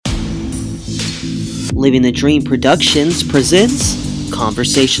Living the Dream Productions presents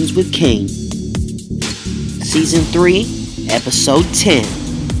Conversations with Kane. Season 3, Episode 10.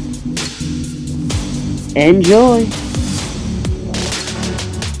 Enjoy!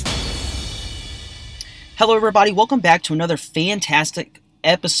 Hello everybody, welcome back to another fantastic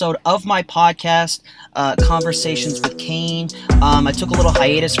episode of my podcast, Conversations with Kane. I took a little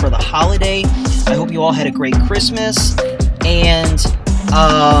hiatus for the holiday. I hope you all had a great Christmas. And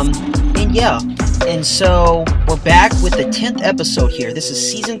so we're back with the 10th episode here. This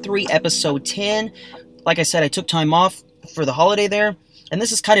is Season 3, Episode 10. Like I said, I took time off for the holiday there. And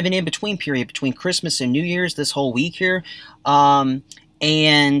this is kind of an in-between period between Christmas and New Year's, this whole week here.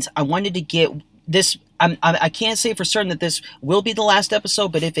 And I wanted to get this... I can't say for certain that this will be the last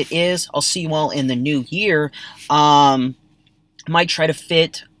episode, but if it is, I'll see you all in the new year. Might try to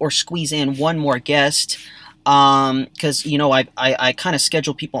fit or squeeze in one more guest, because, you know, I kind of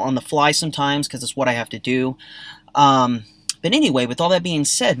schedule people on the fly sometimes because it's what I have to do. But anyway, with all that being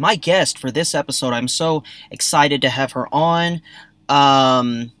said, my guest for this episode, I'm so excited to have her on.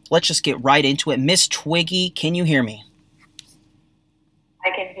 Let's just get right into it. Miss Twiggy, can you hear me? I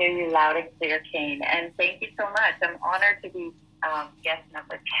can hear you loud and clear, Kane, and thank you so much. I'm honored to be guest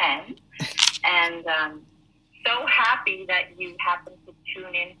number 10, and so happy that you happened to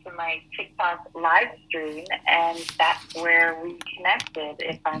tune in to my TikTok live stream, and that's where we connected,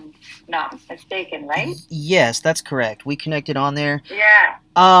 if I'm not mistaken, right? Yes, that's correct. We connected on there. Yeah.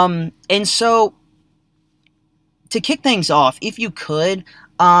 And so, to kick things off, if you could,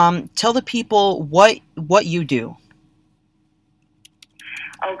 tell the people what you do.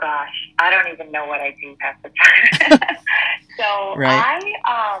 Oh gosh, I don't even know what I do half the time. So right.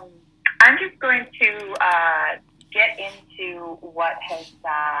 I'm just going to get into what has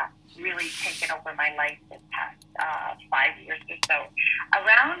really taken over my life this past 5 years or so.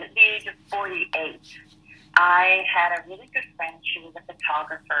 Around the age of 48, I had a really good friend. She was a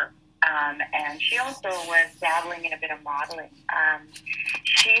photographer, and she also was dabbling in a bit of modeling.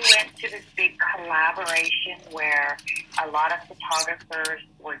 She went to this big collaboration where a lot of photographers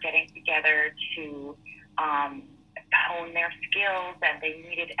were getting together to hone their skills, and they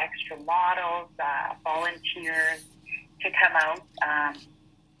needed extra models, volunteers to come out.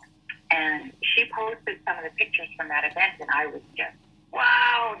 And she posted some of the pictures from that event, and I was just,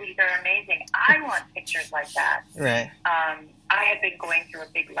 wow, these are amazing. I want pictures like that. Right. I had been going through a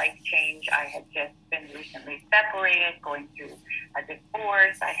big life change. I had just been recently separated, going through a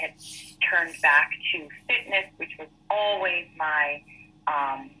divorce. I had turned back to fitness, which was always my,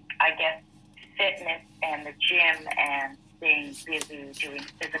 fitness and the gym and staying busy, doing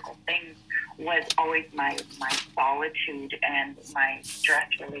physical things was always my solitude and my stress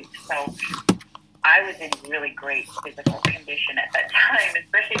relief. So I was in really great physical condition at that time,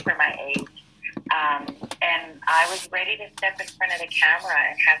 especially for my age. And I was ready to step in front of the camera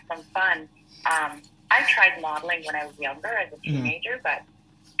and have some fun. I tried modeling when I was younger as a teenager, but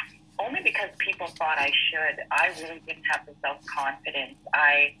only because people thought I should. I really didn't have the self-confidence.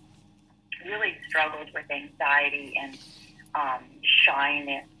 I really struggled with anxiety and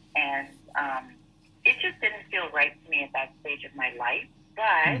shyness, and it just didn't feel right to me at that stage of my life.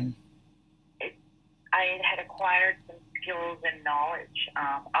 But I had acquired some skills and knowledge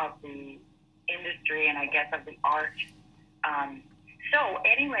of the industry and I guess of the art. So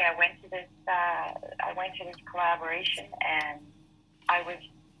anyway, I went to this collaboration, and I was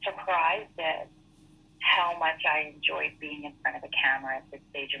surprised at how much I enjoyed being in front of the camera at this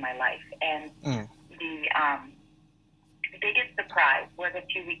stage of my life. And the biggest surprise was a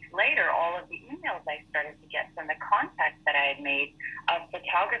few weeks later, all of the emails I started to get from the contacts that I had made of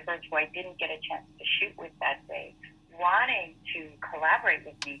photographers who I didn't get a chance to shoot with that day, wanting to collaborate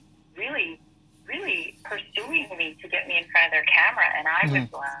with me, really pursuing me to get me in front of their camera. And I was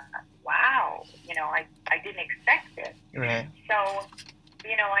like, wow, I didn't expect this. Right. So,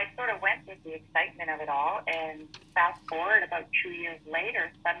 I sort of went with the excitement of it all, and fast forward about 2 years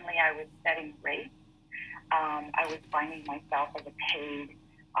later, suddenly I was setting rates. I was finding myself as a paid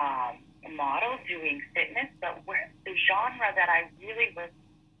model doing fitness, but the genre that I really was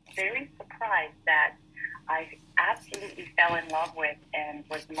very surprised that I absolutely fell in love with and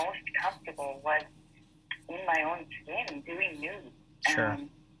was most comfortable was in my own skin, doing nude. Sure.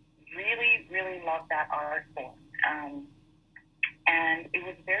 Really, really loved that art form. And it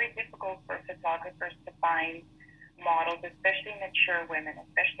was very difficult for photographers to find models, especially mature women,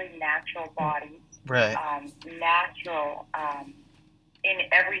 especially natural bodies, right. Natural in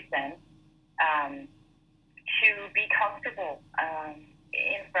every sense, to be comfortable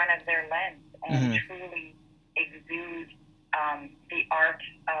in front of their lens and truly exude the art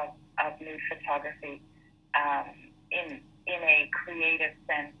of nude photography in a creative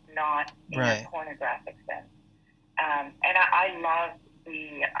sense, not in a pornographic sense. And I love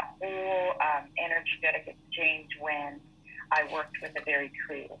the whole energetic exchange when I worked with a very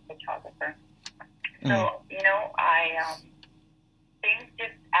creative photographer. So, you know, I think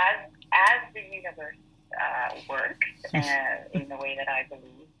just as the universe works in the way that I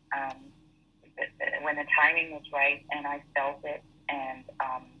believe, when the timing was right and I felt it, and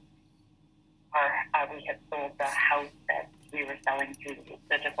we had sold the house that we were selling through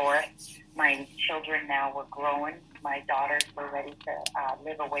the divorce. My children now were grown. My daughters were ready to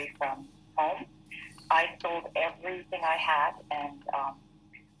live away from home. I sold everything I had, and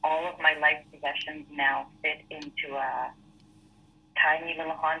all of my life possessions now fit into a tiny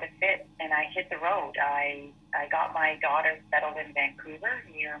little Honda Fit, and I hit the road. I got my daughter settled in Vancouver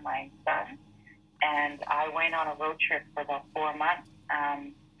near my son, and I went on a road trip for about 4 months.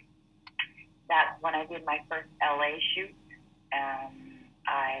 That's when I did my first LA shoot.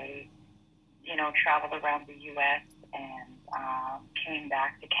 I, you know, traveled around the U.S. and came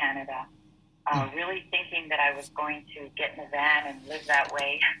back to Canada, really thinking that I was going to get in a van and live that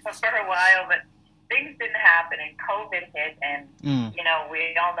way for a while, but things didn't happen, and COVID hit, and, you know,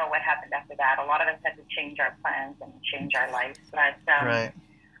 we all know what happened after that. A lot of us had to change our plans and change our lives, but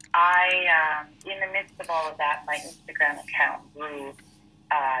I, in the midst of all of that, my Instagram account grew,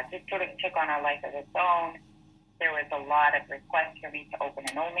 just sort of took on a life of its own. There was a lot of requests for me to open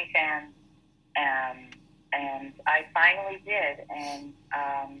an OnlyFans, and I finally did, and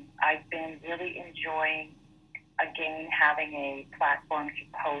I've been really enjoying, again, having a platform to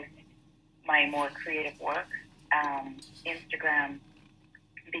post my more creative work. Instagram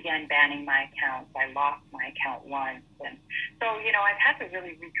began banning my accounts. I lost my account once, and so, you know, I've had to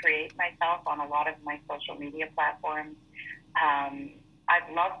really recreate myself on a lot of my social media platforms. I've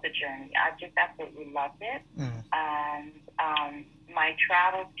loved the journey. I've just absolutely loved it. And my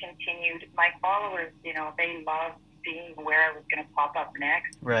travels continued. My followers, you know, they loved seeing where I was going to pop up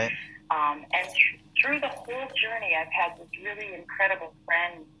next. And through the whole journey, I've had this really incredible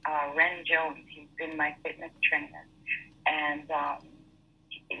friend, Ren Jones. He's been my fitness trainer. And,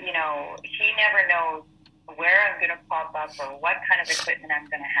 you know, he never knows where I'm going to pop up or what kind of equipment I'm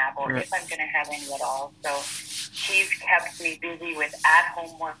going to have, or if I'm going to have any at all. So he's kept me busy with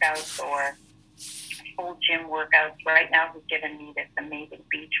at-home workouts or full gym workouts. Right now he's given me this amazing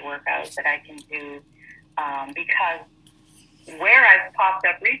beach workout that I can do, because where I've popped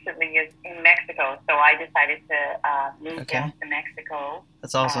up recently is in Mexico. So I decided to move down to Mexico.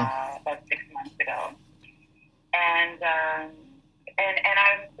 That's awesome. About 6 months ago. And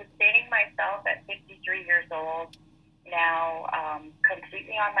I'm sustaining myself at 53 years old now,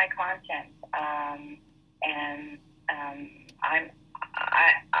 completely on my content.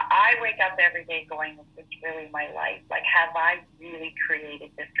 I wake up every day going, "Is this really my life? Like, have I really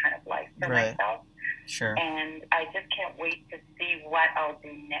created this kind of life for myself?" Sure. And I just can't wait to see what I'll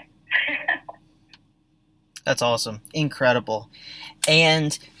do next. That's awesome. Incredible.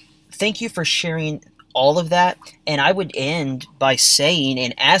 And thank you for sharing all of that. And I would end by saying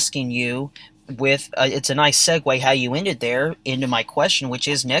and asking you with, it's a nice segue how you ended there into my question, which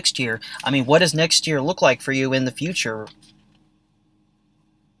is next year. I mean, what does next year look like for you in the future?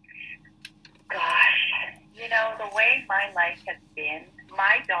 Gosh, you know, the way my life has been,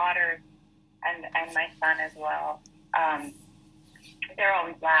 my daughters and my son as well, they're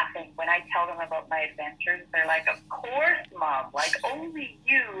always laughing. When I tell them about my adventures, they're like, "Of course, Mom, like, only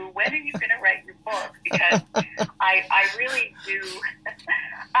you. When are you going to write your book?" Because I really do,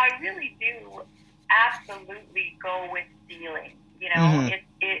 I really do absolutely go with feeling. You know,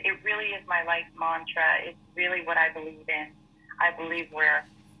 it really is my life mantra. It's really what I believe in. I believe we're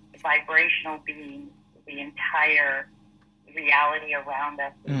vibrational beings. The entire reality around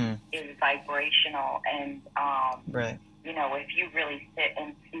us is vibrational, and you know, if you really sit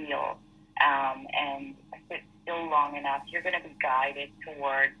and feel and sit still long enough, you're going to be guided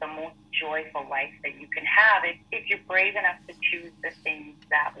toward the most joyful life that you can have if you're brave enough to choose the things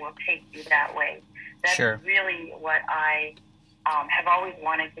that will take you that way. That's really what I have always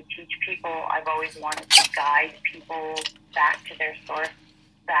wanted to teach people. I've always wanted to guide people back to their source,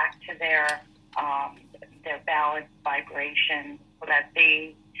 back to their balanced vibration, so that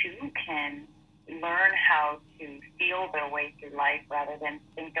they too can learn how to feel their way through life rather than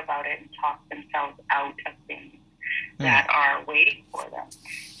think about it and talk themselves out of things that are waiting for them.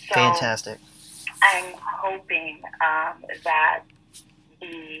 So fantastic. I'm hoping that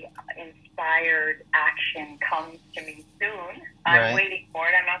the inspired action comes to me soon. I'm waiting for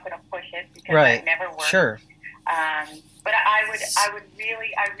it. I'm not going to push it because I never work. Sure. But I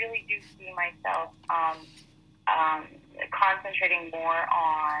really do see myself concentrating more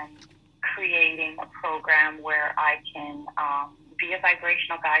on creating a program where I can be a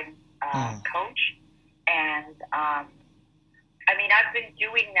vibrational guidance coach. And I mean, I've been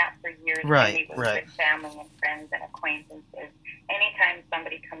doing that for years, right. with family and friends and acquaintances. Anytime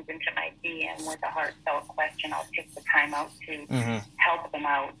somebody comes into my DM with a heartfelt question, I'll take the time out to help them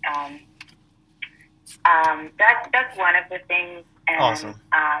out. That's one of the things. And, awesome.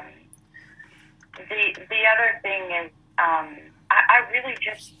 The other thing is, I really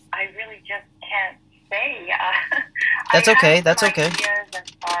just can't say. That's okay. That's okay. Ideas as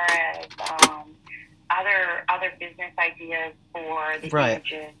far as other business ideas for the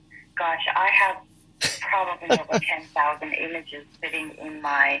images. Gosh, I have probably over 10,000 images sitting in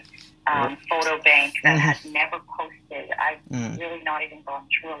my photo bank that has never posted. I've really not even gone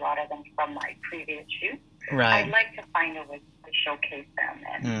through a lot of them from my previous shoots. Right. I'd like to find a way to showcase them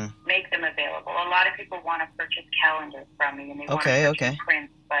and make them available. A lot of people want to purchase calendars from me and they want to purchase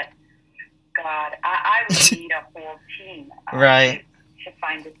prints, but God, I would need a whole team to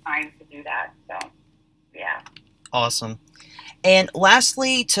find the time to do that. So, yeah. Awesome. And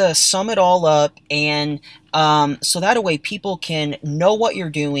lastly, to sum it all up, and so that way people can know what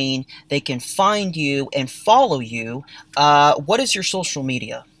you're doing, they can find you and follow you, what is your social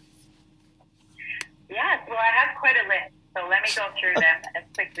media? Yes, well, I have quite a list, so let me go through them as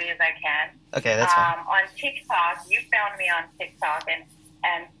quickly as I can. Okay, that's fine. On TikTok, you found me on TikTok,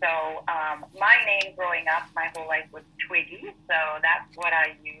 and so my name growing up my whole life was Twiggy, so that's what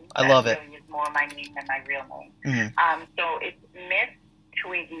I use. I love it. Really is more my name than my real name. Mm-hmm. So it's Miss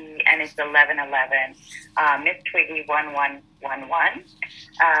Twiggy, and it's 1111. Miss Twiggy 1111.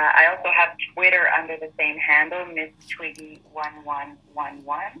 I also have Twitter under the same handle, Miss Twiggy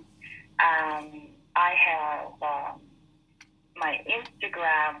 1111. I have my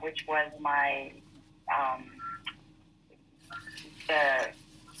Instagram, which was my the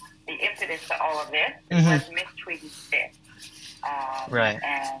impetus to all of this was Miss Twiggy Fit.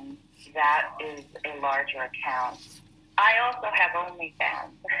 And that is a larger account. I also have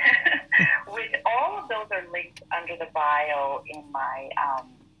OnlyFans, which all of those are linked under the bio in my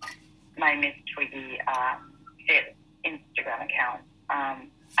my Miss Twiggy Fit Instagram account.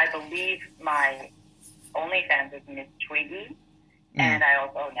 I believe my OnlyFans is Miss Twiggy, and I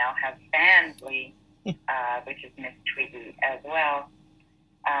also now have Fansly, which is Miss Twiggy as well.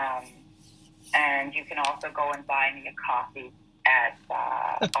 And you can also go and buy me a coffee at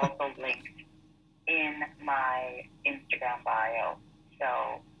also linked in my Instagram bio.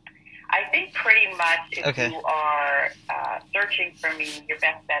 So I think pretty much if you are searching for me, your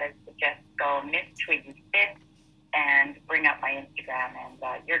best bet is to just go Miss Twiggy Fit and bring up my Instagram, and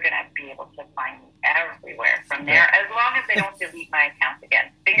you're going to be able to find me everywhere from there, as long as they don't delete my account again.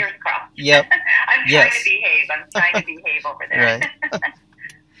 Fingers crossed. Yep. I'm trying to behave over there. Right.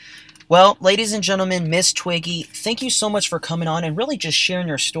 Well, ladies and gentlemen, Miss Twiggy, thank you so much for coming on and really just sharing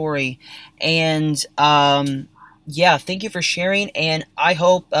your story. And, thank you for sharing, and I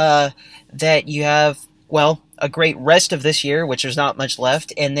hope that you have, well, a great rest of this year, which there's not much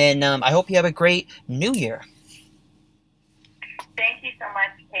left, and then I hope you have a great new year. Thank you so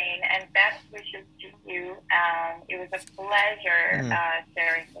much, Kane, and best wishes to you. It was a pleasure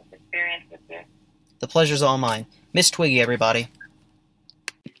sharing this experience with you. The pleasure's all mine. Miss Twiggy, everybody.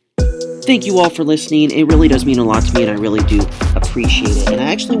 Thank you all for listening. It really does mean a lot to me, and I really do appreciate it. And I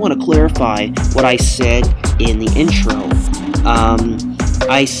actually want to clarify what I said in the intro.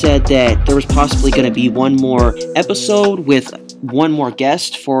 I said that there was possibly going to be one more episode with one more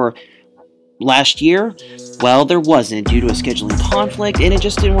guest for last year. Well, there wasn't, due to a scheduling conflict, and it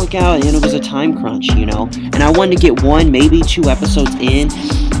just didn't work out, and it was a time crunch, and I wanted to get one, maybe 2 episodes in.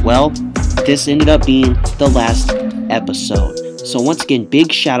 Well, this ended up being the last episode. So once again,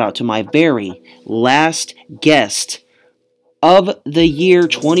 big shout out to my very last guest of the year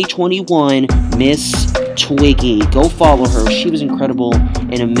 2021, Miss Twiggy. Go follow her. She was incredible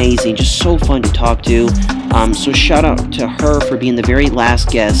and amazing. Just so fun to talk to. So shout out to her for being the very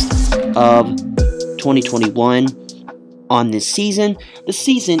last guest of 2021 on this season. The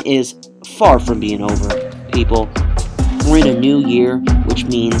season is far from being over, people. We're in a new year, which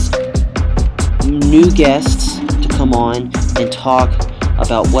means new guests to come on and talk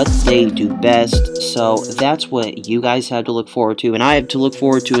about what they do best. So that's what you guys have to look forward to, and I have to look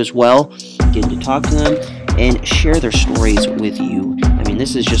forward to as well, getting to talk to them and share their stories with you. I mean,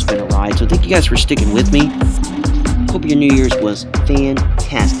 this has just been a ride, so thank you guys for sticking with me. Hope your New Year's was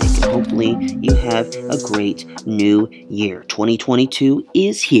fantastic, and hopefully you have a great new year. 2022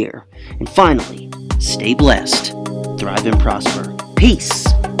 is here. And finally, Stay blessed, thrive and prosper. Peace.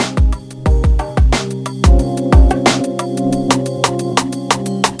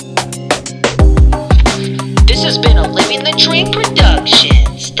 This has been a Living the Dream production.